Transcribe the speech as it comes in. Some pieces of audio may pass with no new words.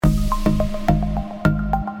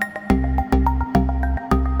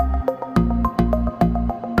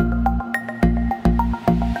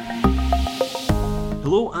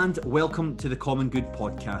welcome to the Common Good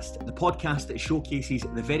podcast, the podcast that showcases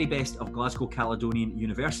the very best of Glasgow Caledonian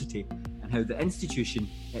University and how the institution,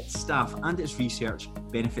 its staff and its research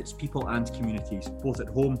benefits people and communities, both at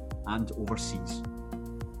home and overseas.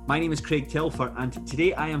 My name is Craig Telfer, and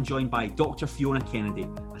today I am joined by Dr. Fiona Kennedy,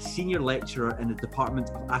 a senior lecturer in the Department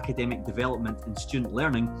of Academic Development and Student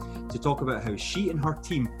Learning, to talk about how she and her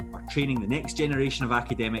team are training the next generation of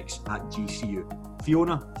academics at GCU.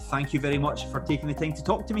 Fiona, thank you very much for taking the time to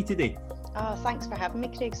talk to me today. Thanks for having me,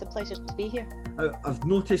 Craig. It's a pleasure to be here. I've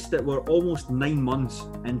noticed that we're almost 9 months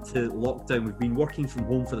into lockdown. We've been working from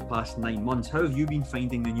home for the past 9 months. How have you been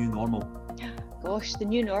finding the new normal? Gosh, the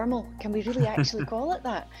new normal. Can we really actually call it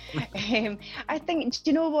that? I think,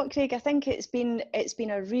 do you know what, Craig? I think it's been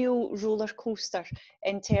a real roller coaster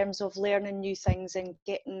in terms of learning new things and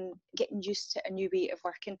getting used to a new way of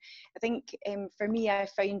working. I think for me, I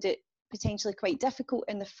found it potentially quite difficult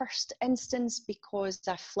in the first instance because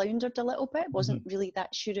I floundered a little bit, wasn't really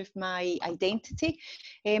that sure of my identity,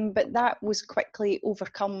 but that was quickly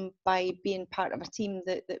overcome by being part of a team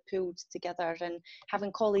that pulled together and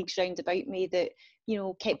having colleagues round about me that, you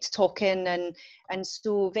know, kept talking, and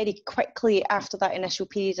so very quickly after that initial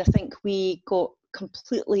period, I think we got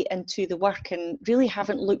completely into the work and really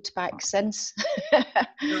haven't looked back since.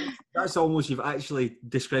 That's almost, you've actually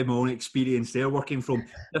described my own experience there, working from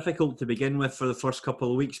difficult to begin with for the first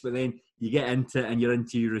couple of weeks, but then you get into it and you're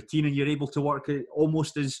into your routine and you're able to work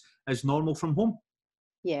almost as normal from home.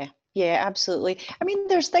 Yeah, absolutely. I mean,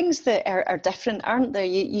 there's things that are different, aren't there?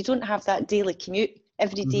 You don't have that daily commute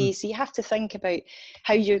every day, so you have to think about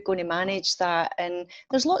how you're going to manage that, and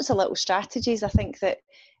there's lots of little strategies I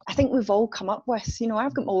think we've all come up with. You know,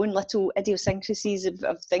 I've got my own little idiosyncrasies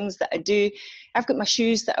of things that I do. I've got my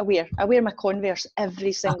shoes that I wear my Converse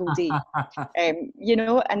every single day. You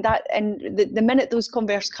know, and the minute those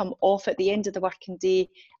Converse come off at the end of the working day,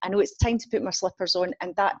 I know it's time to put my slippers on,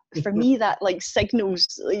 and that, for me, that like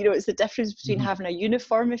signals, you know, it's the difference between having a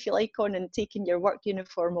uniform, if you like, on and taking your work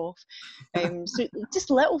uniform off. So just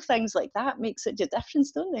little things like that make such a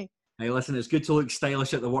difference, don't they? Hey, listen, it's good to look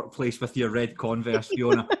stylish at the workplace with your red Converse,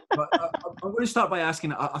 Fiona. But I'm going to start by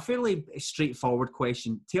asking a fairly straightforward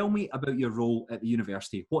question. Tell me about your role at the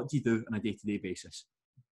university. What do you do on a day-to-day basis?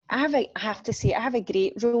 I have to say, I have a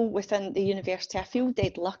great role within the university. I feel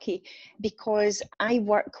dead lucky because I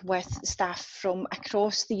work with staff from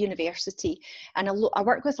across the university, and I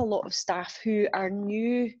work with a lot of staff who are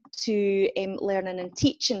new to learning and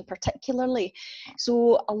teaching particularly.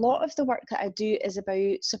 So a lot of the work that I do is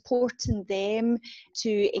about supporting them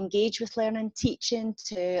to engage with learning and teaching,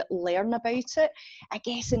 to learn about it. I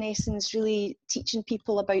guess in essence, really teaching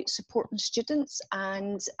people about supporting students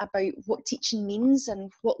and about what teaching means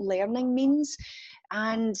and what learning means.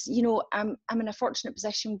 And you know, I'm in a fortunate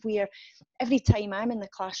position where every time I'm in the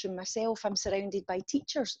classroom myself, I'm surrounded by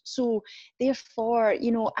teachers, so therefore,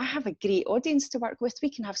 you know, I have a great audience to work with. We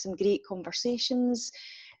can have some great conversations.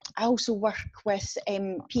 I also work with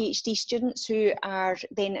PhD students who are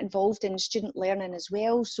then involved in student learning as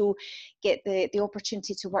well, so get the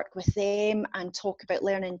opportunity to work with them and talk about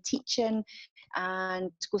learning and teaching, and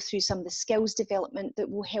go through some of the skills development that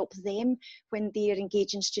will help them when they're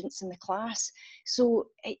engaging students in the class. So,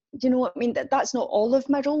 you know, I mean, that's not all of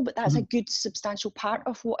my role, but that's a good substantial part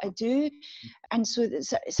of what I do. And so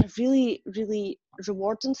it's a really, really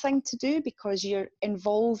rewarding thing to do because you're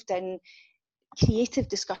involved in creative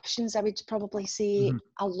discussions, I would probably say,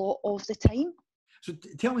 a lot of the time. So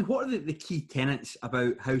tell me, what are the key tenets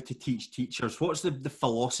about how to teach teachers? What's the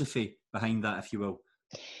philosophy behind that, if you will?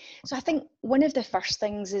 So I think one of the first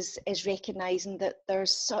things is recognising that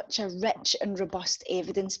there's such a rich and robust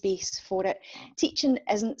evidence base for it. Teaching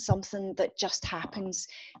isn't something that just happens.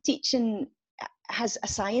 Teaching has a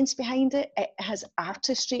science behind it. It has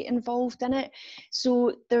artistry involved in it.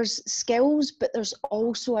 So there's skills, but there's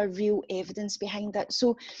also a real evidence behind it.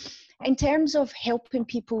 So in terms of helping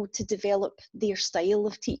people to develop their style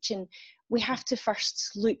of teaching, we have to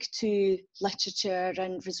first look to literature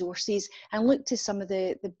and resources and look to some of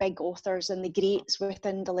the big authors and the greats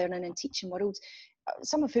within the learning and teaching world,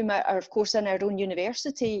 some of whom are of course in our own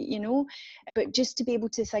university, you know, but just to be able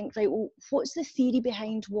to think, right, well, what's the theory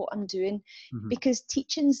behind what I'm doing? Because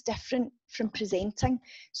teaching's different from presenting.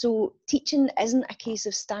 So teaching isn't a case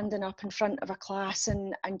of standing up in front of a class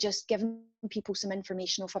and just giving people some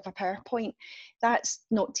information off of a PowerPoint. That's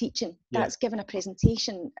not teaching. That's giving a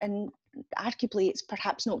presentation, and arguably it's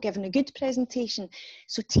perhaps not giving a good presentation.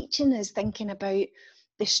 So teaching is thinking about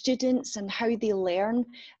the students and how they learn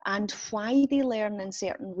and why they learn in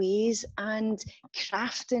certain ways, and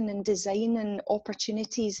crafting and designing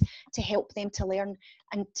opportunities to help them to learn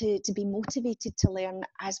and to be motivated to learn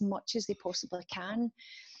as much as they possibly can.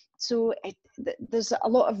 So there's a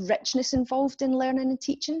lot of richness involved in learning and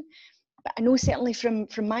teaching. But I know certainly from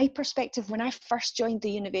my perspective, when I first joined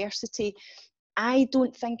the university, I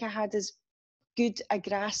don't think I had as good a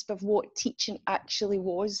grasp of what teaching actually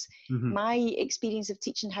was. Mm-hmm. My experience of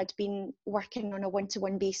teaching had been working on a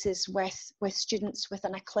one-to-one basis with students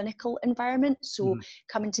within a clinical environment, so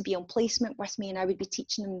coming to be on placement with me, and I would be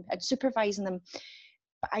teaching them and supervising them.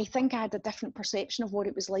 But I think I had a different perception of what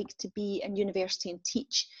it was like to be in university and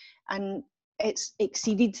teach, and it's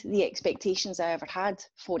exceeded the expectations I ever had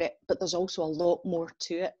for it, but there's also a lot more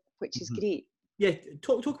to it, which is great. Yeah,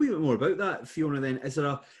 talk a wee bit more about that, Fiona. Then, is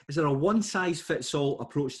there a one size fits all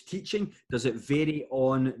approach to teaching? Does it vary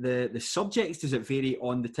on the subjects? Does it vary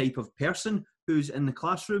on the type of person who's in the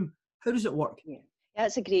classroom? How does it work? Yeah,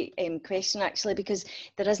 that's a great question, actually, because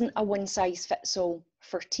there isn't a one size fits all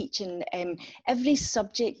for teaching. Every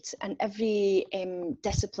subject and every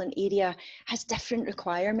discipline area has different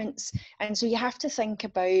requirements, and so you have to think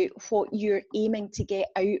about what you're aiming to get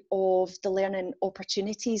out of the learning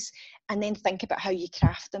opportunities, and then think about how you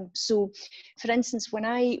craft them. So, for instance, when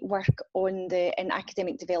I work in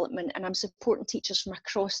academic development and I'm supporting teachers from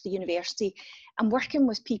across the university, I'm working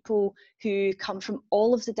with people who come from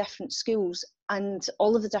all of the different schools and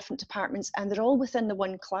all of the different departments, and they're all within the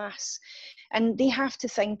one class. And they have to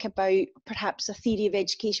think about perhaps a theory of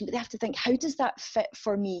education, but they have to think, how does that fit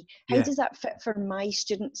for me? How does that fit for my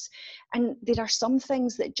students? And there are some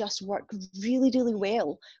things that just work really, really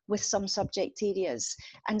well with some subject areas,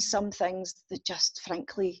 and some things that just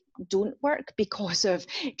frankly don't work because of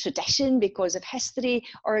tradition, because of history,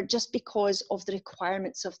 or just because of the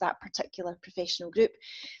requirements of that particular professional group.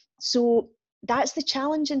 So that's the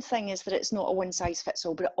challenging thing, is that it's not a one size fits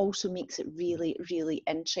all, but it also makes it really, really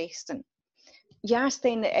interesting. You asked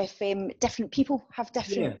then if different people have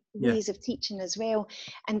different ways of teaching as well,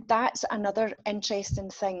 and that's another interesting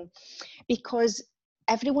thing, because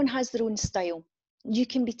everyone has their own style. You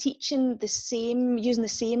can be teaching using the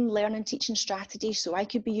same learning teaching strategy. So I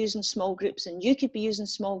could be using small groups and you could be using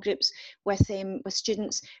small groups with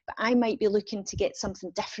students, but I might be looking to get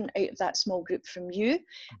something different out of that small group from you.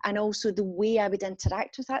 And also the way I would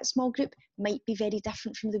interact with that small group might be very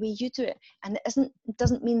different from the way you do it. And it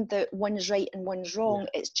doesn't mean that one's right and one's wrong.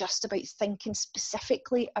 It's just about thinking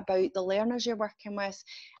specifically about the learners you're working with,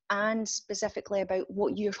 and specifically about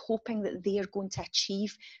what you're hoping that they are going to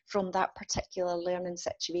achieve from that particular learning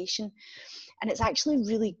situation. And it's actually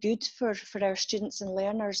really good for our students and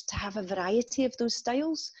learners to have a variety of those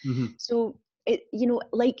styles. So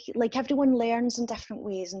like everyone learns in different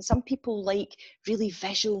ways, and some people like really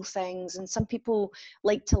visual things, and some people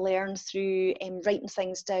like to learn through writing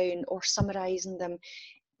things down or summarizing them.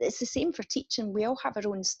 It's the same for teaching. We all have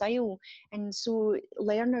our own style, and so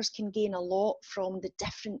learners can gain a lot from the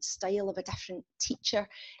different style of a different teacher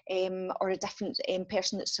or a different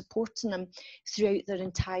person that's supporting them throughout their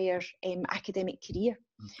entire academic career.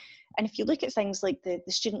 And if you look at things like the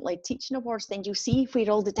Student-Led Teaching Awards, then you'll see where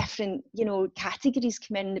all the different categories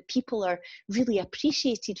come in. The people are really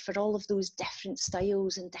appreciated for all of those different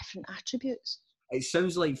styles and different attributes. It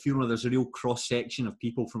sounds like, Fiona, there's a real cross-section of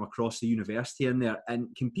people from across the university in there.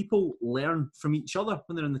 And can people learn from each other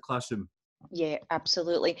when they're in the classroom? Yeah,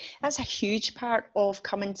 absolutely. That's a huge part of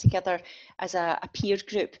coming together as a peer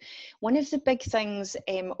group. One of the big things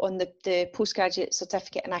on the Postgraduate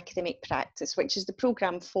Certificate in Academic Practice, which is the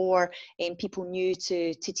programme for people new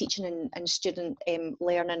to teaching and student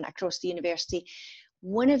learning across the university,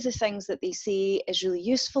 one of the things that they say is really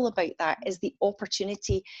useful about that is the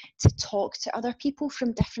opportunity to talk to other people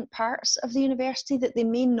from different parts of the university that they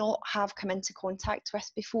may not have come into contact with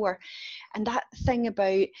before. And that thing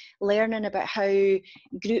about learning about how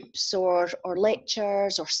groups or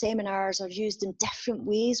lectures or seminars are used in different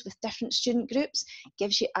ways with different student groups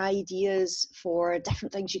gives you ideas for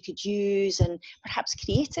different things you could use, and perhaps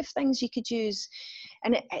creative things you could use.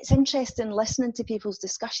 And it's interesting listening to people's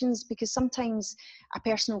discussions, because sometimes a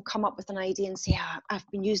person will come up with an idea and say, I've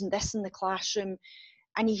been using this in the classroom.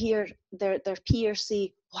 And you hear their peers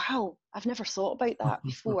say, wow, I've never thought about that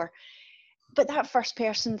before. But that first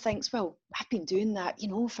person thinks, well, I've been doing that,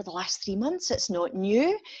 for the last 3 months. It's not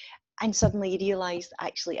new. And suddenly you realise that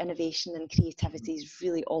actually innovation and creativity is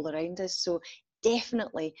really all around us. So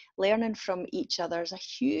definitely learning from each other is a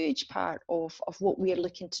huge part of what we're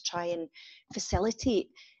looking to try and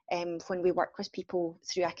facilitate when we work with people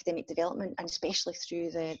through academic development, and especially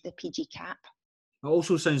through the PG CAP. It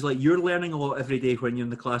also sounds like you're learning a lot every day when you're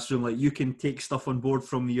in the classroom, like you can take stuff on board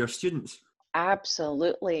from your students.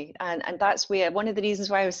 Absolutely. And that's where one of the reasons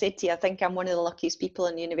why I said to you, I think I'm one of the luckiest people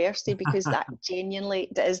in university, because that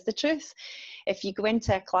genuinely is the truth. If you go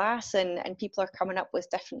into a class and people are coming up with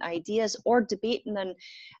different ideas or debating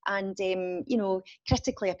and you know,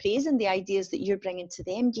 critically appraising the ideas that you're bringing to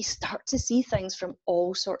them, you start to see things from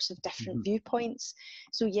all sorts of different viewpoints.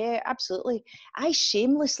 So yeah, absolutely. I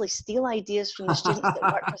shamelessly steal ideas from the students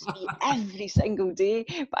that work with me every single day,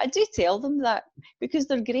 but I do tell them that because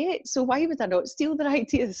they're great. So why would I not steal their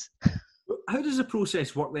ideas? How does the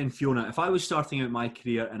process work then, Fiona? If I was starting out my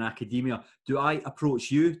career in academia, do I approach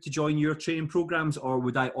you to join your training programs, or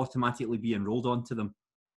would I automatically be enrolled onto them?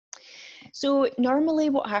 So normally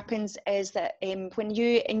what happens is that when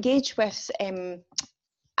you engage with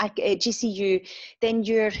GCU, then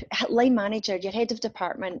your line manager, your head of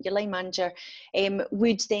department, your line manager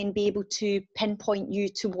would then be able to pinpoint you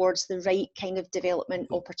towards the right kind of development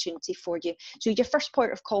opportunity for you. So your first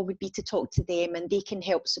point of call would be to talk to them, and they can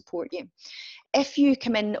help support you. If you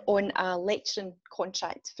come in on a lecturing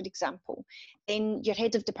contract, for example, then your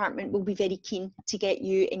head of department will be very keen to get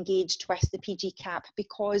you engaged with the PG CAP,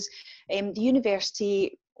 because the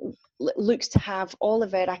university looks to have all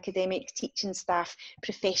of our academic teaching staff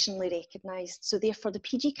professionally recognised. So therefore the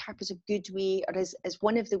PG CAP is a good way, or is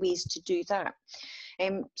one of the ways to do that.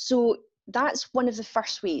 So that's one of the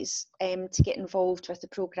first ways to get involved with the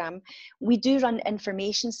programme. We do run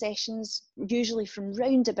information sessions, usually from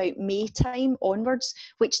round about May time onwards,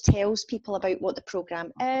 which tells people about what the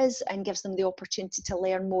programme is and gives them the opportunity to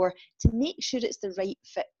learn more to make sure it's the right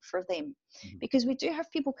fit for them. Because we do have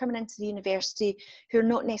people coming into the university who are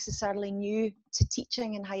not necessarily new to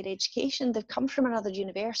teaching in higher education. They've come from another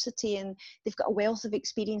university and they've got a wealth of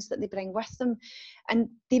experience that they bring with them. And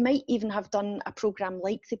they might even have done a programme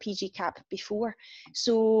like the PG CAP before.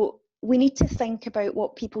 So we need to think about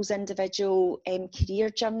what people's individual career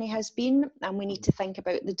journey has been, and we need to think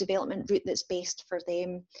about the development route that's best for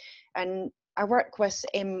them. And I work with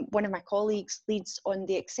one of my colleagues leads on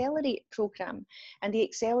the Accelerate programme, and the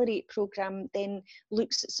Accelerate programme then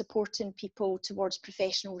looks at supporting people towards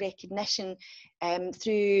professional recognition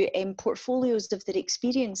through portfolios of their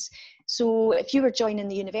experience. So if you were joining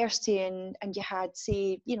the university and you had,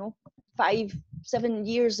 say, 5-7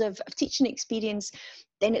 years of teaching experience,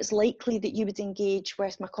 then it's likely that you would engage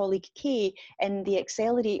with my colleague Kay in the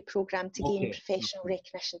Accelerate programme to gain professional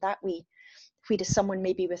recognition that way. Whereas someone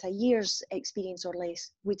maybe with a year's experience or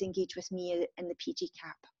less would engage with me in the PG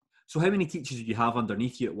CAP. So how many teachers do you have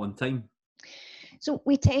underneath you at one time? So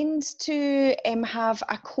we tend to have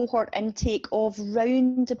a cohort intake of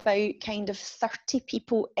round about kind of 30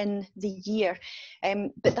 people in the year.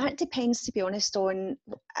 But that depends, to be honest, on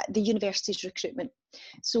the university's recruitment.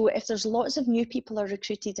 So if there's lots of new people are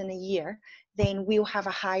recruited in a year, then we'll have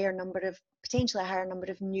potentially a higher number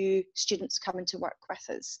of new students coming to work with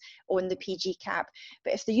us on the PG CAP.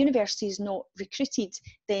 But if the university is not recruited,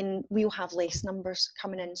 then we'll have less numbers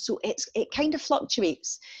coming in. So it kind of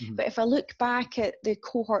fluctuates. But if I look back at the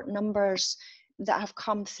cohort numbers that have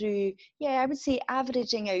come through, I would say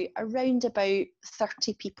averaging out around about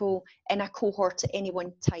 30 people in a cohort at any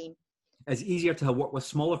one time. It's easier to work with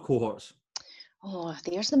smaller cohorts. Oh,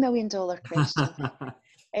 there's the $1 million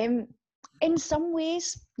question. In some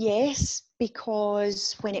ways, yes,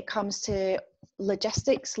 because when it comes to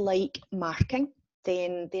logistics like marking,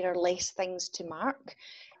 then there are less things to mark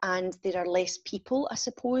and there are less people, I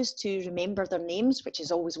suppose, to remember their names, which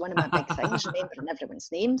is always one of my big things, remembering everyone's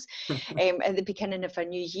names at the beginning of a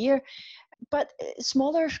new year. But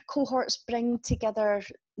smaller cohorts bring together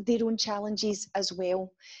their own challenges as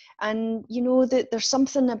well. And that there's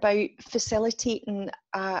something about facilitating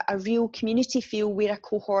a real community feel where a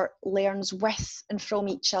cohort learns with and from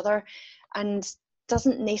each other and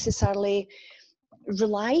doesn't necessarily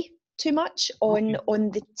rely too much on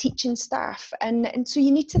the teaching staff. And so you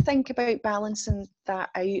need to think about balancing that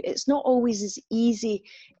out. It's not always as easy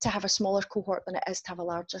to have a smaller cohort than it is to have a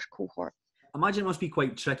larger cohort. I imagine it must be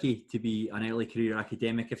quite tricky to be an early career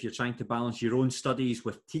academic if you're trying to balance your own studies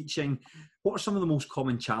with teaching. What are some of the most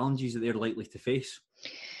common challenges that they're likely to face?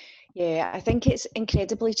 Yeah, I think it's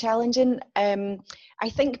incredibly challenging. I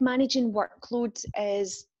think managing workload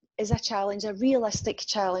is a challenge, a realistic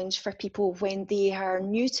challenge for people when they are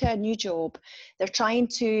new to a new job. They're trying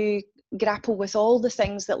to grapple with all the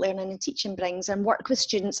things that learning and teaching brings, and work with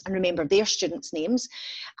students and remember their students' names,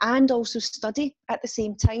 and also study at the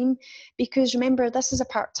same time. Because remember, this is a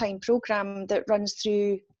part-time programme that runs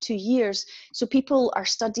through 2 years. So people are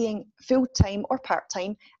studying full-time or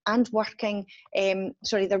part-time and working,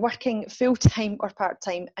 they're working full-time or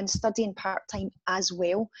part-time and studying part-time as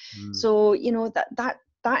well. So, you know, that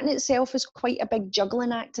in itself is quite a big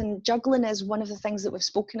juggling act, and juggling is one of the things that we've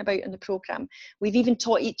spoken about in the programme. We've even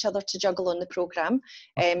taught each other to juggle on the programme,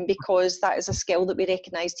 because that is a skill that we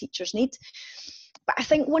recognise teachers need. But I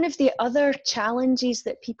think one of the other challenges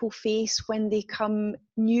that people face when they come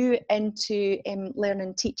new into learning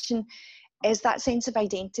and teaching is that sense of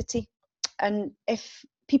identity. And if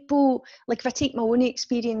people, like if I take my own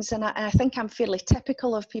experience, and I think I'm fairly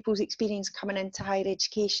typical of people's experience coming into higher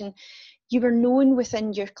education, you were known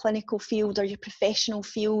within your clinical field or your professional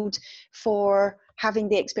field for having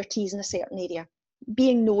the expertise in a certain area,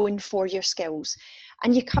 being known for your skills.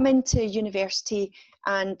 And you come into university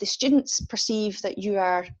and the students perceive that you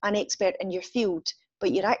are an expert in your field,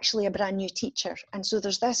 but you're actually a brand new teacher. And so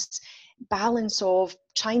there's this balance of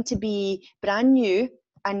trying to be brand new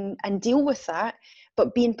and deal with that,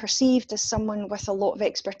 but being perceived as someone with a lot of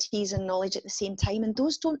expertise and knowledge at the same time. And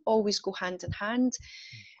those don't always go hand in hand.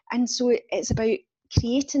 And so it's about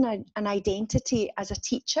creating an identity as a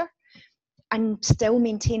teacher and still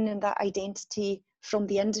maintaining that identity from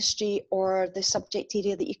the industry or the subject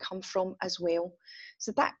area that you come from as well.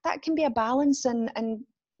 So that can be a balance and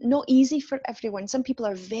not easy for everyone. Some people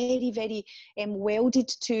are very, very welded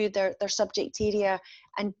to their subject area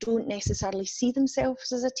and don't necessarily see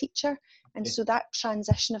themselves as a teacher. And so that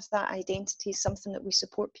transition of that identity is something that we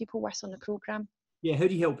support people with on the programme. Yeah, how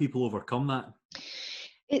do you help people overcome that?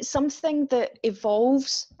 It's something that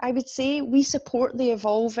evolves, I would say. We support the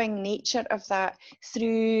evolving nature of that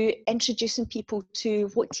through introducing people to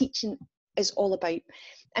what teaching is all about.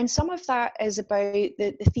 And some of that is about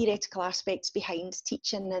the theoretical aspects behind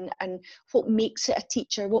teaching and what makes it a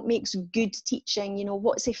teacher, what makes good teaching, you know,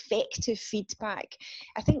 what's effective feedback.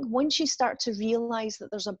 I think once you start to realise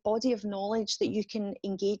that there's a body of knowledge that you can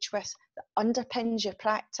engage with that underpins your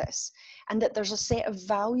practice, and that there's a set of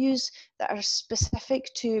values that are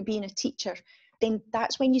specific to being a teacher, then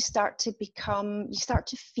that's when you start to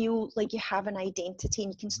feel like you have an identity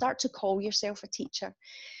and you can start to call yourself a teacher.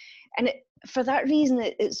 And for that reason,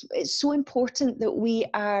 it's so important that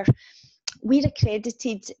we're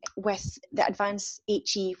accredited with the Advanced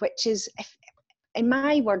HE, which is, in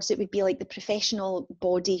my words, it would be like the professional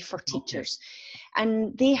body for teachers. Okay.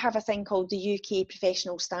 And they have a thing called the UK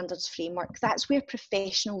Professional Standards Framework. That's where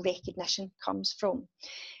professional recognition comes from.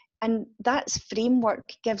 And that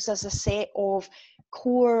framework gives us a set of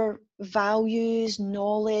core values,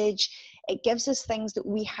 knowledge. It gives us things that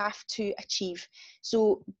we have to achieve.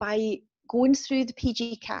 So by going through the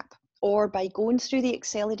PG CAP or by going through the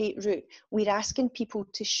Accelerate route, we're asking people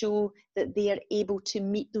to show that they are able to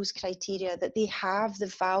meet those criteria, that they have the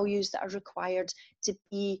values that are required to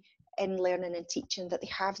be in learning and teaching, that they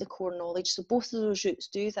have the core knowledge. So both of those routes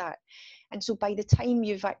do that. And so by the time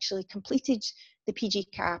you've actually completed the PG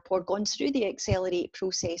CAP or gone through the Accelerate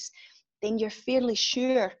process, then you're fairly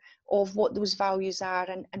sure of what those values are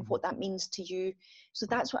and what that means to you. So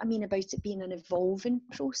that's what I mean about it being an evolving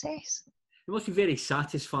process. It must be very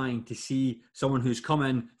satisfying to see someone who's come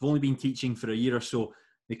in, they've only been teaching for a year or so,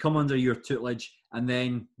 they come under your tutelage and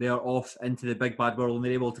then they're off into the big bad world and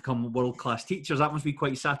they're able to become world-class teachers. That must be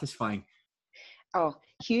quite satisfying. Oh,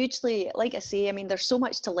 hugely. Like I say, I mean, there's so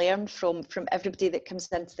much to learn from everybody that comes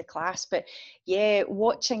into the class. But yeah,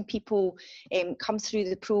 watching people come through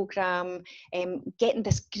the programme, getting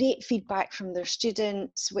this great feedback from their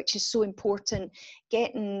students, which is so important,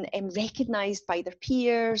 getting recognised by their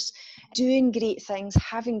peers, doing great things,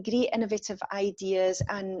 having great innovative ideas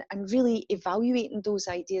and really evaluating those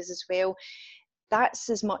ideas as well. That's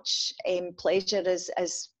as much pleasure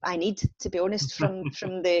as I need, to be honest, from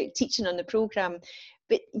the teaching on the programme.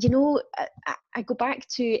 But, you know, I go back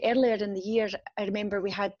to earlier in the year. I remember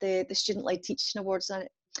we had the Student-Led Teaching Awards, and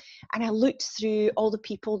I looked through all the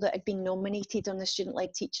people that had been nominated on the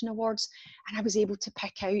Student-Led Teaching Awards, and I was able to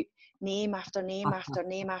pick out name after name after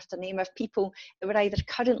name after name of people that were either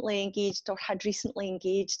currently engaged or had recently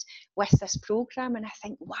engaged with this programme. And I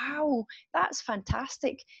think, wow, that's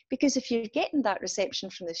fantastic, because if you're getting that reception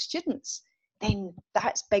from the students, then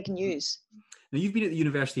that's big news. Now, you've been at the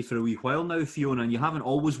university for a wee while now, Fiona, and you haven't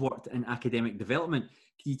always worked in academic development.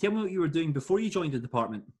 Can you tell me what you were doing before you joined the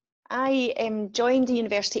department? I joined the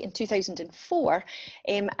university in 2004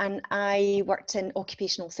 and I worked in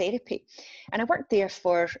occupational therapy. And I worked there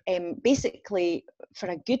for basically for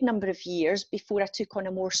a good number of years before I took on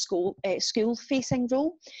a more school-facing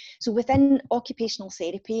role. So within occupational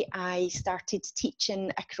therapy, I started teaching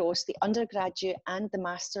across the undergraduate and the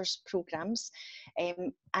master's programmes.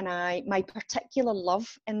 And my particular love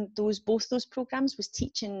in both those programmes was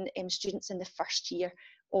teaching students in the first year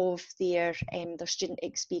of their student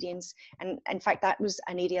experience. And in fact, that was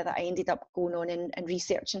an area that I ended up going on and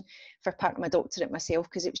researching for part of my doctorate myself,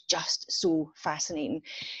 because it was just so fascinating.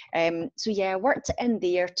 So yeah, I worked in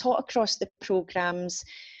there, taught across the programmes,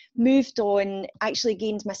 moved on, actually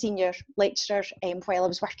gained my senior lecturer while I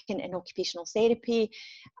was working in occupational therapy,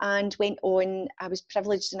 and went on. I was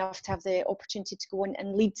privileged enough to have the opportunity to go on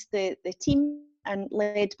and lead the team, and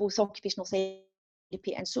led both occupational therapy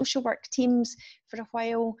and social work teams for a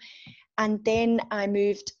while. And then I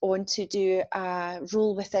moved on to do a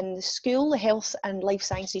role within the school, the Health and Life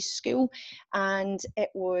Sciences School, and it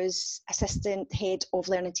was Assistant Head of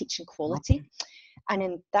Learning, Teaching Quality. Okay. And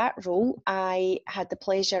in that role, I had the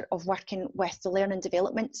pleasure of working with the Learning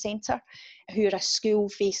Development Centre, who are a school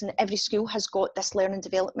facing, every school has got this Learning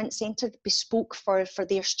Development Centre bespoke for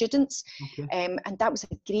their students. Okay. And that was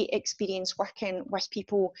a great experience working with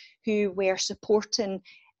people who were supporting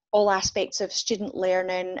all aspects of student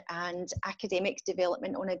learning and academic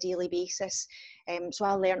development on a daily basis. So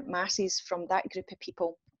I learnt masses from that group of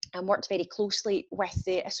people, and worked very closely with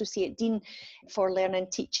the Associate Dean for Learning,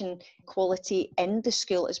 Teaching Quality in the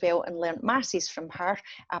school as well, and learnt masses from her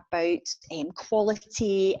about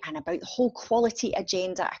quality and about the whole quality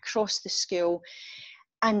agenda across the school.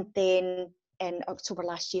 And then in October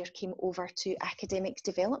last year came over to academic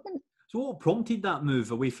development. So what prompted that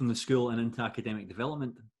move away from the school and into academic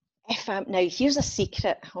development? Now, here's a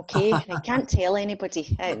secret, okay? I can't tell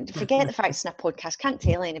anybody. Forget the facts in a podcast, can't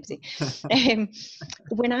tell anybody.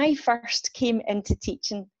 When I first came into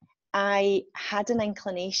teaching, I had an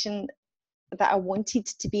inclination that I wanted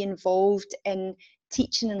to be involved in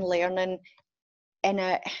teaching and learning in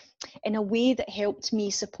a way that helped me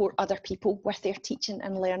support other people with their teaching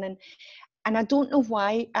and learning. And I don't know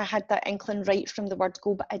why I had that inkling right from the word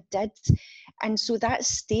go, but I did. And so that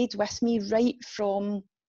stayed with me right from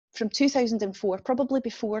 2004, probably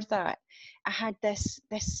before that. I had this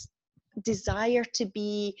desire to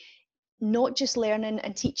be not just learning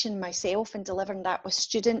and teaching myself and delivering that with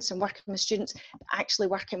students and working with students, but actually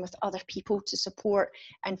working with other people to support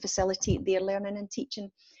and facilitate their learning and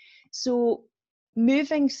teaching. So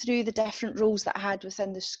moving through the different roles that I had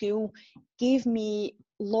within the school gave me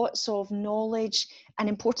lots of knowledge, and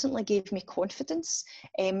importantly gave me confidence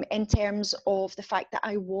in terms of the fact that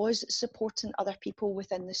I was supporting other people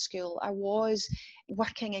within the school. I was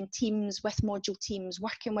working in teams, with module teams,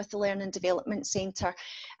 working with the Learning Development Centre,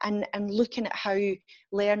 and looking at how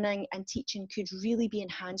learning and teaching could really be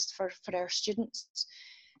enhanced for our students.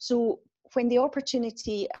 So when the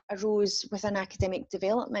opportunity arose within academic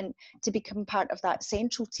development to become part of that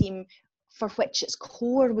central team, for which its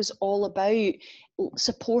core was all about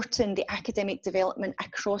supporting the academic development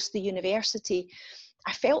across the university,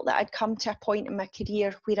 I felt that I'd come to a point in my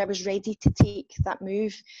career where I was ready to take that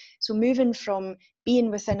move. So moving from being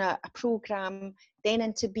within a programme, then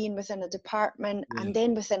into being within a department, and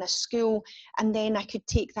then within a school, and then I could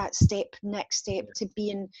take that next step to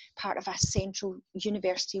being part of a central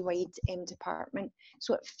university-wide department.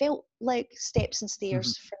 So it felt like steps and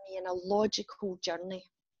stairs for me in a logical journey.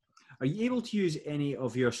 Are you able to use any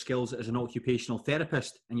of your skills as an occupational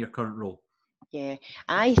therapist in your current role? Yeah,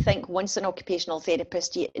 I think once an occupational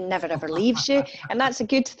therapist, it never ever leaves you, and that's a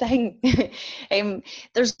good thing.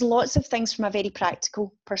 There's lots of things from a very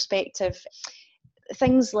practical perspective.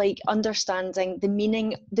 Things like understanding the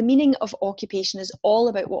meaning of occupation is all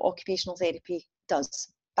about what occupational therapy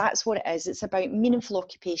does. That's what it is. It's about meaningful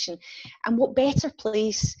occupation, and what better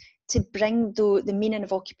place to bring the meaning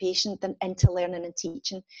of occupation than into learning and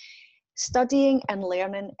teaching. Studying and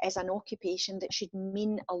learning is an occupation that should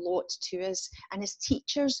mean a lot to us, and as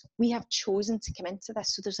teachers we have chosen to come into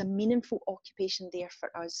this, so there's a meaningful occupation there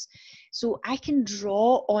for us. So I can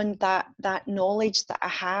draw on that knowledge that I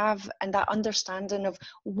have and that understanding of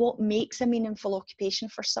what makes a meaningful occupation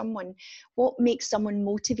for someone, what makes someone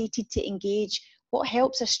motivated to engage, what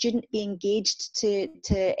helps a student be engaged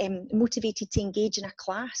motivated to engage in a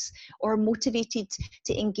class, or motivated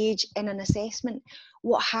to engage in an assessment.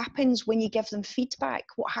 What happens when you give them feedback?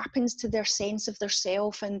 What happens to their sense of their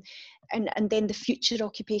self and then the future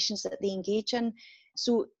occupations that they engage in?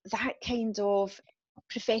 So that kind of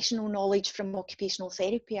professional knowledge from occupational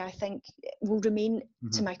therapy, I think, will remain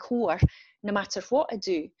to my core no matter what I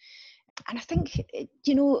do. And I think,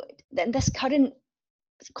 you know, in this current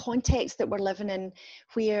context that we're living in,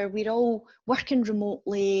 where we're all working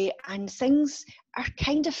remotely and things are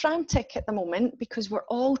kind of frantic at the moment because we're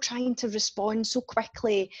all trying to respond so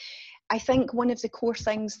quickly, I think one of the core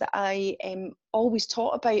things that I always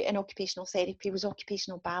taught about in occupational therapy was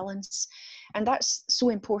occupational balance. And that's so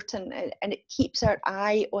important, and it keeps our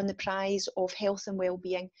eye on the prize of health and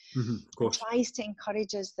well-being. Of course. It tries to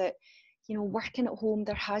encourage us that, you know, working at home,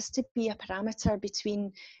 there has to be a parameter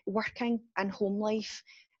between working and home life,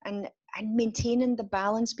 and maintaining the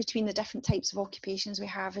balance between the different types of occupations we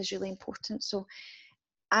have is really important. So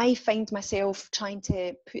I find myself trying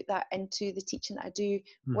to put that into the teaching that I do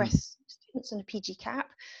with students on a PG CAP,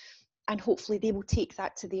 and hopefully they will take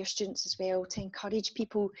that to their students as well, to encourage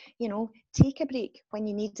people, you know, take a break when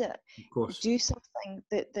you need it. Of course. Do something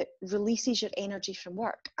that releases your energy from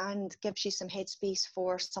work and gives you some headspace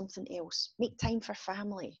for something else. Make time for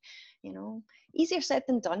family, you know. Easier said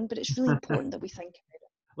than done, but it's really important that we think about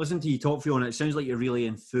it. Listen to you talk, Fiona, it sounds like you're really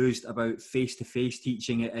enthused about face-to-face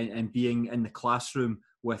teaching and being in the classroom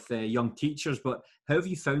with young teachers, but how have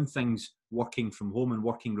you found things working from home and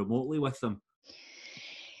working remotely with them?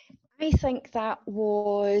 I think that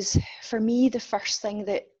was, for me, the first thing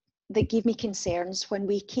that gave me concerns when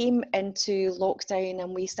we came into lockdown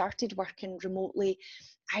and we started working remotely.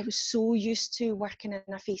 I was so used to working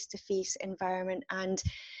in a face-to-face environment and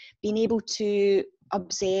being able to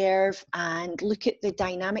observe and look at the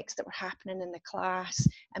dynamics that were happening in the class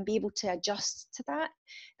and be able to adjust to that.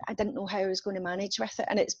 I didn't know how I was going to manage with it,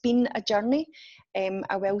 and it's been a journey.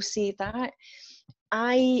 I will say that.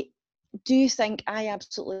 I do think I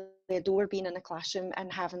absolutely adore being in a classroom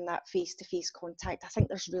and having that face-to-face contact. I think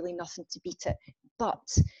there's really nothing to beat it. But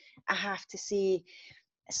I have to say,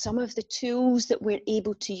 some of the tools that we're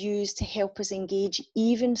able to use to help us engage,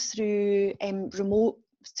 even through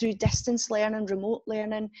through distance learning, remote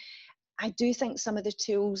learning, I do think some of the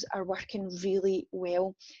tools are working really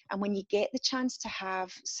well. And when you get the chance to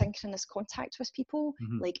have synchronous contact with people,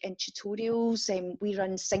 like in tutorials, we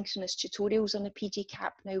run synchronous tutorials on the PG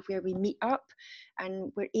CAP now where we meet up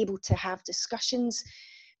and we're able to have discussions.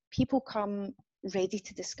 People come ready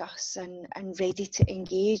to discuss and ready to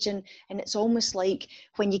engage. And it's almost like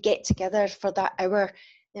when you get together for that hour,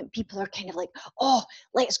 then people are kind of like, oh,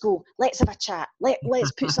 let's go, let's have a chat,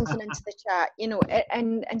 let's put something into the chat, you know,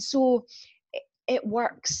 and so it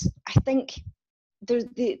works. I think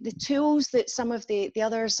the tools that some of the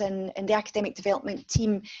others in the academic development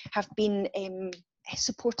team have been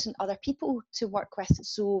supporting other people to work with.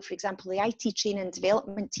 So, for example, the IT training and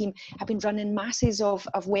development team have been running masses of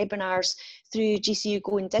webinars through GCU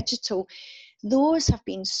Going Digital. Those have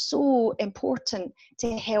been so important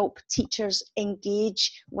to help teachers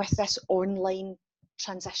engage with this online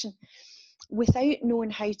transition. Without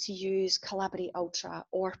knowing how to use Collaborate Ultra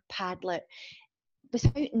or Padlet,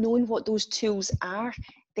 without knowing what those tools are,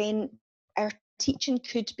 then our teaching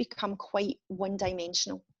could become quite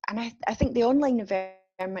one-dimensional. And I think the online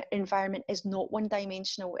environment is not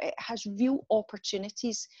one-dimensional. It has real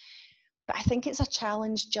opportunities, but I think it's a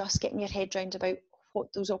challenge just getting your head round about what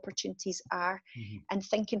those opportunities are and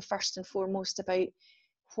thinking first and foremost about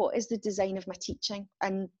what is the design of my teaching,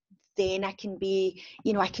 and then I can be,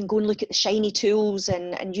 you know, I can go and look at the shiny tools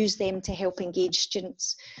and use them to help engage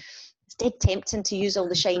students. It's dead tempting to use all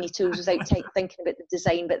the shiny tools without thinking about the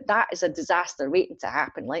design, but that is a disaster waiting to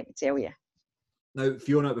happen, let me tell you. Now,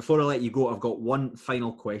 Fiona, before I let you go, I've got one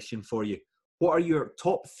final question for you. What are your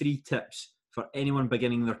top 3 tips for anyone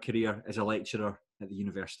beginning their career as a lecturer at the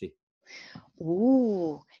university?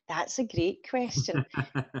 Oh, that's a great question.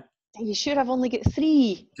 Are you sure I've only got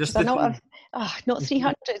 3? Just the not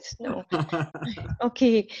 300. No.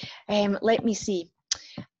 Okay. Let me see.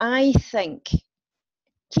 I think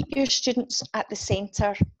keep your students at the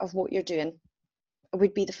centre of what you're doing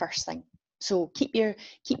would be the first thing. So keep your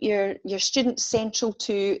students central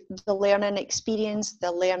to the learning experience,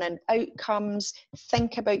 the learning outcomes.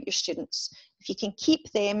 Think about your students. If you can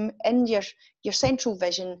keep them in your central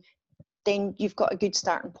vision, then you've got a good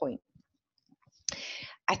starting point.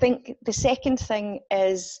 I think the second thing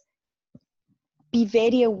is be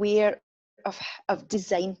very aware of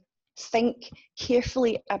design. Think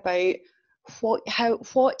carefully about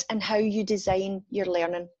what and how you design your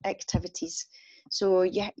learning activities. So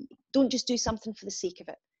you don't just do something for the sake of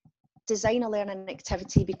it. Design a learning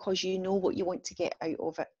activity because you know what you want to get out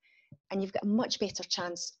of it, and you've got a much better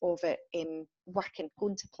chance of it working,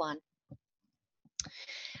 going to plan.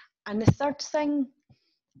 And the third thing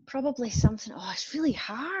Probably something, it's really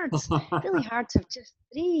hard to have just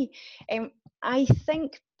 3. I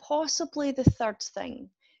think possibly the third thing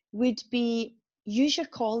would be use your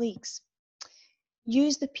colleagues,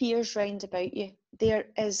 use the peers round about you. There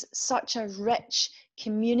is such a rich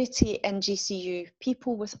community in GCU,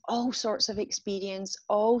 people with all sorts of experience,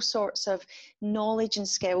 all sorts of knowledge and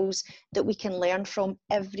skills that we can learn from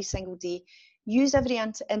every single day. Use every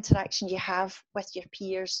interaction you have with your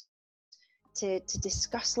peers to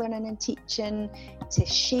discuss learning and teaching, to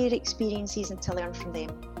share experiences and to learn from them.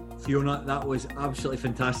 Fiona, that was absolutely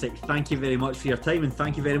fantastic. Thank you very much for your time, and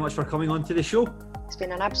thank you very much for coming on to the show. It's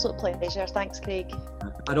been an absolute pleasure. Thanks, Craig.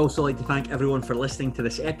 I'd also like to thank everyone for listening to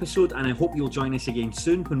this episode, and I hope you'll join us again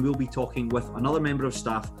soon when we'll be talking with another member of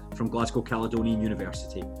staff from Glasgow Caledonian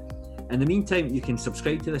University. In the meantime, you can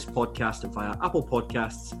subscribe to this podcast via Apple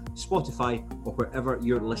Podcasts, Spotify, or wherever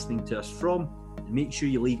you're listening to us from, and make sure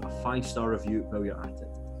you leave a 5-star review while you're at it.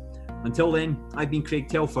 Until then, I've been Craig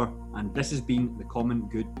Telfer, and this has been the Common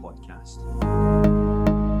Good Podcast.